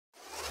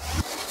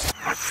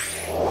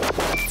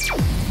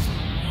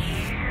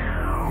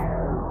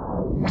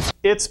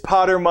It's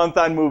Potter month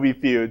on Movie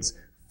Feuds.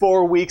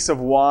 4 weeks of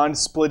wand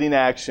splitting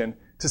action.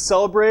 To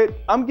celebrate,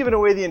 I'm giving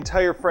away the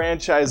entire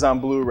franchise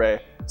on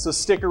Blu-ray. So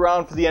stick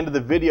around for the end of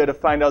the video to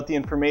find out the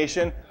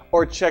information,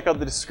 or check out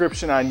the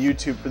description on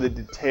YouTube for the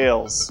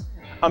details.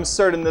 I'm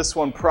starting this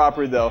one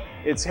proper though.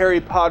 It's Harry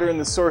Potter and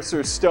the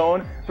Sorcerer's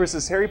Stone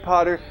versus Harry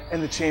Potter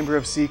and the Chamber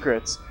of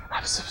Secrets.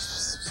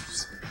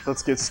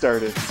 Let's get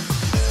started.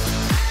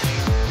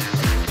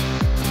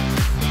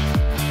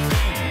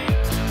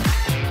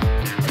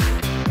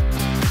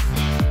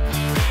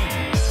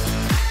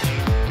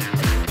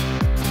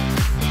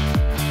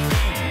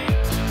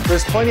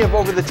 There's plenty of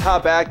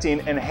over-the-top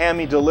acting and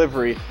hammy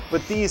delivery,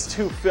 but these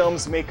two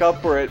films make up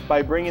for it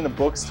by bringing the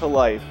books to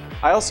life.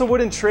 I also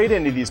wouldn't trade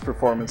any of these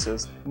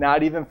performances,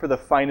 not even for the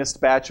finest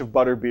batch of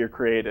butterbeer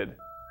created.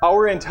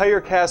 Our entire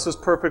cast was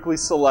perfectly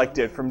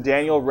selected, from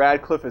Daniel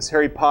Radcliffe as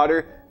Harry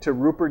Potter to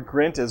Rupert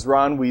Grint as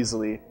Ron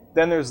Weasley.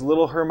 Then there's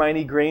little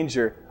Hermione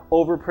Granger,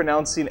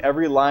 overpronouncing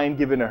every line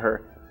given to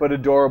her, but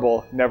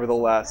adorable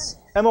nevertheless.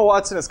 Emma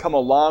Watson has come a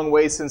long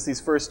way since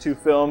these first two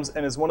films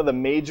and is one of the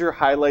major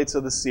highlights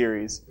of the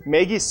series.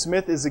 Maggie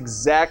Smith is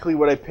exactly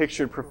what I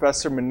pictured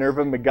Professor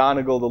Minerva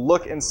McGonagall to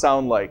look and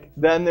sound like.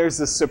 Then there's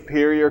the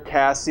superior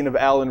casting of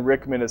Alan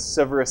Rickman as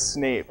Severus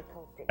Snape.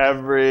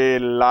 Every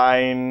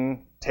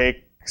line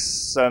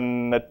takes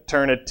an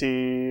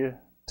eternity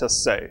to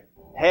say.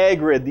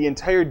 Hagrid, the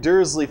entire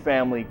Dursley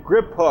family,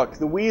 Griphook,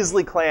 the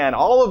Weasley clan,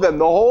 all of them,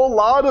 the whole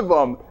lot of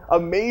them.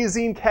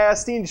 Amazing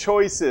casting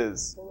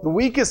choices. The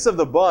weakest of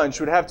the bunch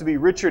would have to be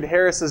Richard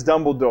Harris as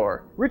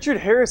Dumbledore. Richard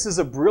Harris is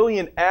a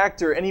brilliant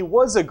actor and he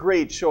was a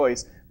great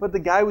choice, but the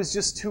guy was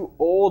just too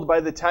old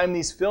by the time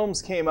these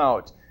films came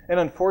out. And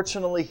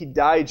unfortunately he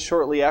died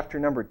shortly after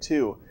number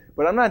 2.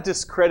 But I'm not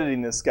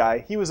discrediting this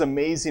guy. He was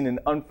amazing in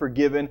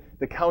Unforgiven,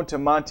 The Count of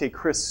Monte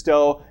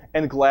Cristo,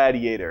 and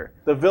Gladiator.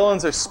 The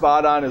villains are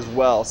spot on as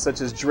well,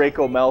 such as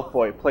Draco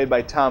Malfoy, played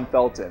by Tom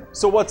Felton.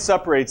 So what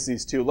separates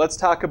these two? Let's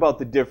talk about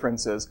the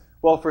differences.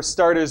 Well, for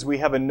starters, we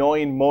have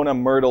annoying Mona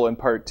Myrtle in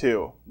part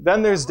 2.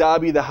 Then there's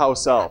Dobby the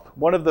House Elf,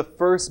 one of the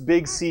first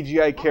big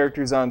CGI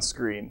characters on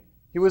screen.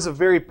 He was a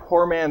very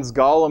poor man's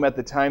Gollum at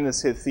the time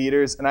this hit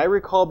theaters, and I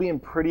recall being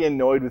pretty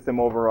annoyed with him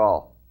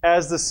overall.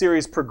 As the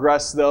series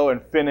progressed though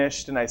and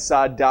finished, and I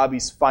saw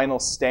Dobby's final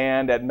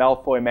stand at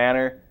Malfoy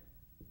Manor,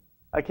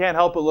 I can't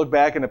help but look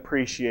back and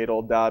appreciate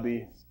old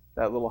Dobby,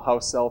 that little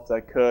house elf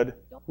that could.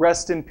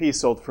 Rest in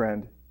peace, old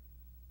friend.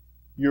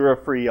 You're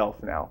a free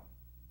elf now.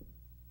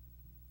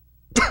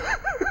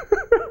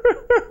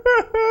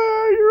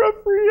 You're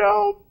a free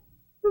elf.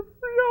 You're a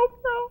free elf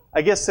now.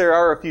 I guess there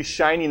are a few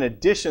shining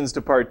additions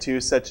to part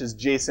 2, such as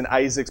Jason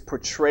Isaacs'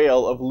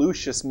 portrayal of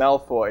Lucius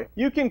Malfoy.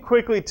 You can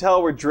quickly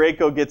tell where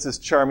Draco gets his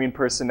charming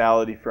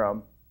personality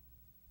from.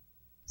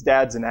 His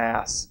dad's an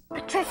ass.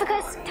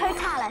 Petrificus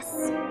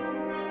totalis.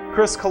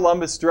 Chris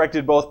Columbus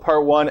directed both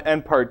part 1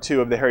 and part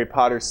 2 of the Harry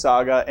Potter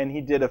saga, and he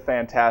did a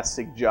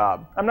fantastic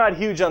job. I'm not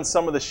huge on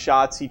some of the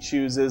shots he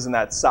chooses and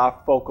that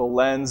soft focal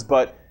lens,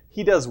 but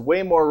he does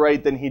way more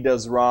right than he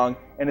does wrong,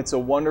 and it's a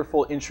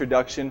wonderful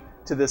introduction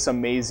to this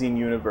amazing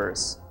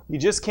universe. You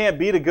just can't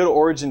beat a good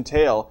origin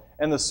tale,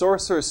 and the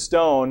Sorcerer's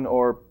Stone,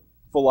 or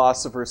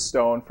Philosopher's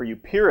Stone for you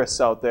purists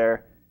out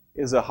there,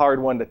 is a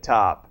hard one to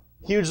top.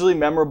 Hugely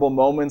memorable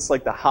moments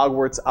like the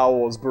Hogwarts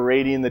owls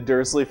berating the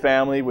Dursley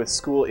family with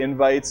school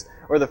invites,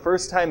 or the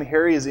first time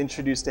Harry is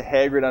introduced to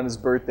Hagrid on his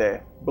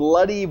birthday.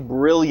 Bloody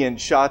brilliant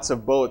shots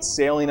of boats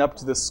sailing up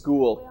to the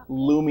school,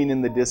 looming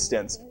in the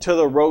distance, to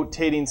the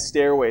rotating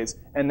stairways,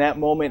 and that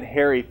moment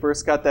Harry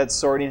first got that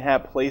sorting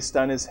hat placed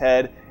on his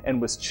head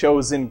and was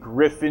chosen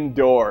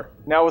Gryffindor.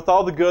 Now with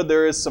all the good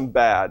there is some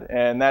bad,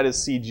 and that is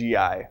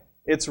CGI.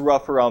 It's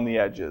rough around the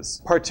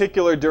edges,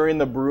 particularly during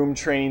the broom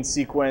training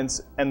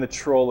sequence and the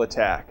troll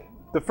attack.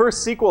 The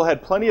first sequel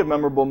had plenty of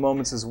memorable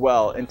moments as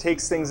well, and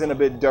takes things in a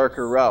bit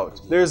darker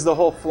route. There's the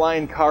whole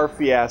flying car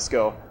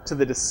fiasco, to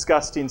the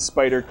disgusting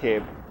spider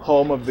cave,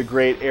 home of the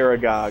great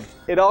Aragog.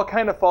 It all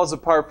kind of falls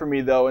apart for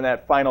me though in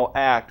that final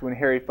act when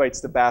Harry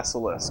fights the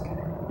basilisk.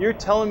 You're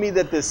telling me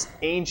that this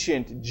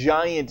ancient,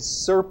 giant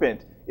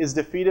serpent is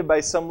defeated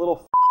by some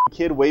little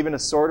kid waving a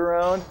sword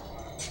around?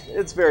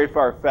 It's very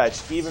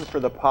far-fetched, even for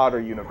the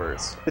Potter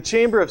universe. The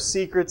Chamber of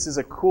Secrets is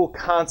a cool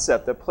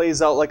concept that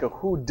plays out like a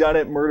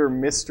whodunit murder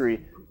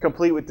mystery,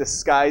 complete with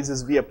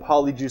disguises via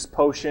Polyjuice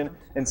Potion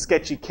and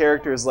sketchy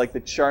characters like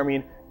the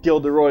charming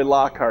Gilderoy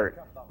Lockhart.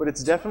 But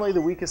it's definitely the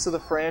weakest of the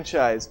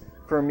franchise,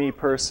 for me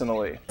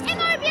personally.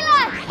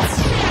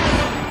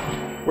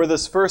 Where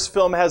this first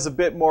film has a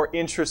bit more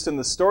interest in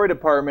the story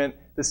department,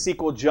 the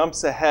sequel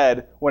jumps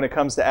ahead when it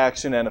comes to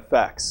action and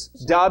effects.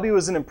 Dobby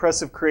was an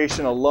impressive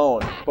creation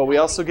alone, but we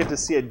also get to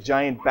see a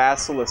giant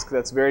basilisk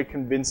that's very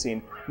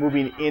convincing,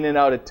 moving in and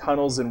out of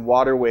tunnels and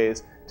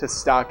waterways to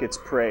stalk its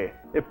prey.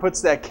 It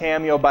puts that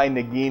cameo by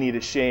Nagini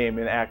to shame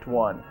in Act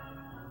 1.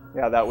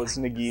 Yeah, that was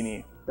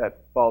Nagini that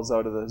falls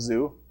out of the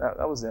zoo.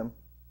 That was him.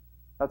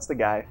 That's the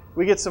guy.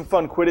 We get some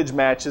fun Quidditch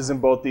matches in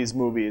both these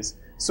movies.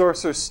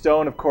 Sorcerer's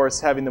Stone, of course,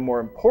 having the more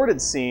important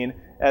scene,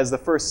 as the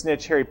first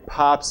snitch Harry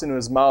pops into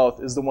his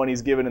mouth is the one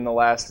he's given in the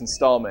last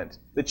installment.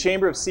 The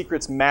Chamber of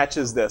Secrets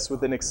matches this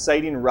with an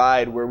exciting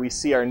ride where we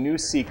see our new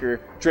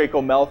seeker,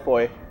 Draco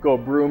Malfoy, go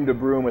broom to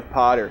broom with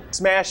Potter,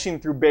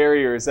 smashing through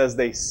barriers as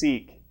they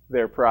seek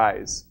their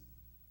prize.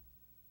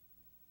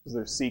 Because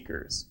they're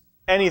seekers.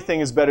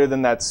 Anything is better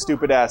than that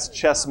stupid-ass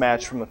chess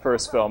match from the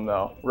first film,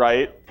 though,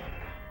 right?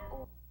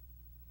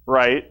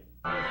 Right?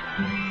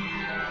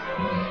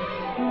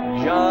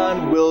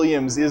 John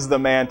Williams is the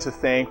man to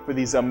thank for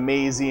these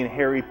amazing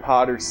Harry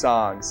Potter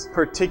songs,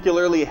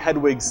 particularly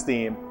Hedwig's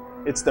theme.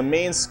 It's the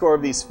main score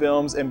of these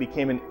films and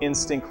became an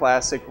instant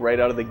classic right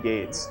out of the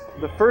gates.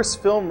 The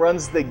first film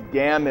runs the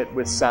gamut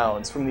with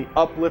sounds, from the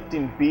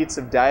uplifting beats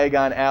of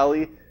Diagon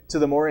Alley to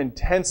the more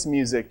intense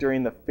music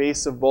during the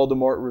Face of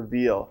Voldemort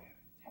reveal.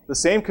 The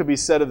same could be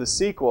said of the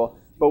sequel,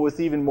 but with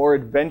even more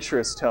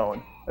adventurous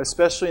tone,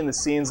 especially in the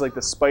scenes like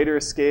the spider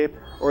escape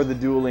or the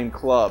dueling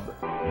club.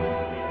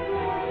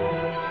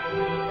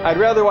 I'd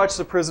rather watch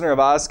The Prisoner of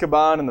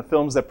Azkaban and the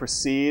films that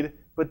precede,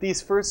 but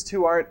these first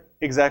two aren't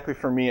exactly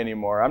for me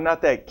anymore. I'm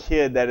not that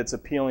kid that it's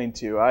appealing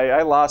to.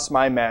 I lost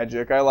my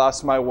magic. I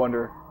lost my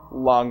wonder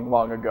long,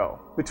 long ago.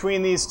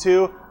 Between these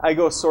two, I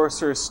go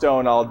Sorcerer's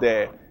Stone all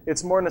day.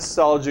 It's more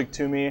nostalgic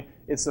to me.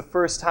 It's the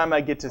first time I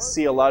get to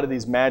see a lot of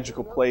these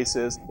magical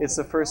places. It's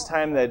the first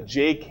time that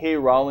J.K.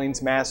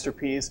 Rowling's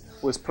masterpiece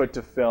was put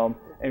to film,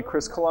 and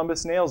Chris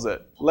Columbus nails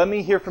it. Let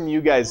me hear from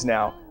you guys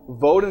now.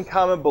 Vote and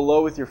comment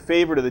below with your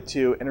favorite of the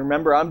two, and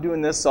remember, I'm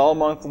doing this all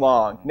month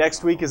long.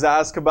 Next week is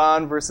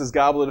Azkaban versus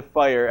Goblet of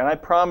Fire, and I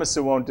promise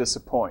it won't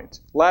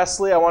disappoint.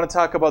 Lastly, I want to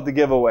talk about the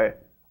giveaway.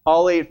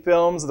 All 8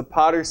 films of the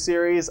Potter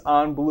series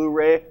on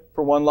Blu-ray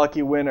for one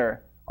lucky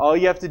winner. All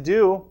you have to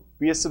do,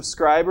 be a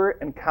subscriber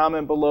and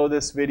comment below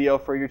this video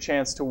for your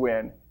chance to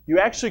win. You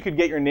actually could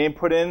get your name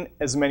put in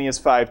as many as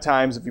 5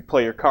 times if you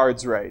play your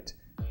cards right.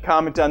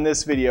 Comment on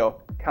this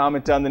video,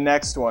 comment on the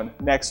next one,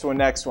 next one,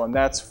 next one.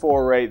 That's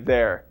 4 right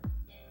there.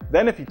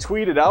 Then if you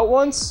tweet it out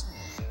once,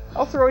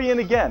 I'll throw you in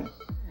again.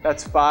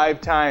 That's 5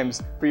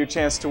 times for your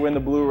chance to win the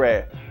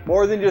Blu-ray.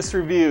 More than just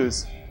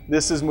reviews,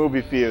 this is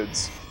Movie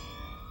Feuds.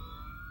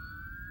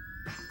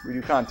 We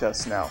do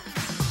contests now.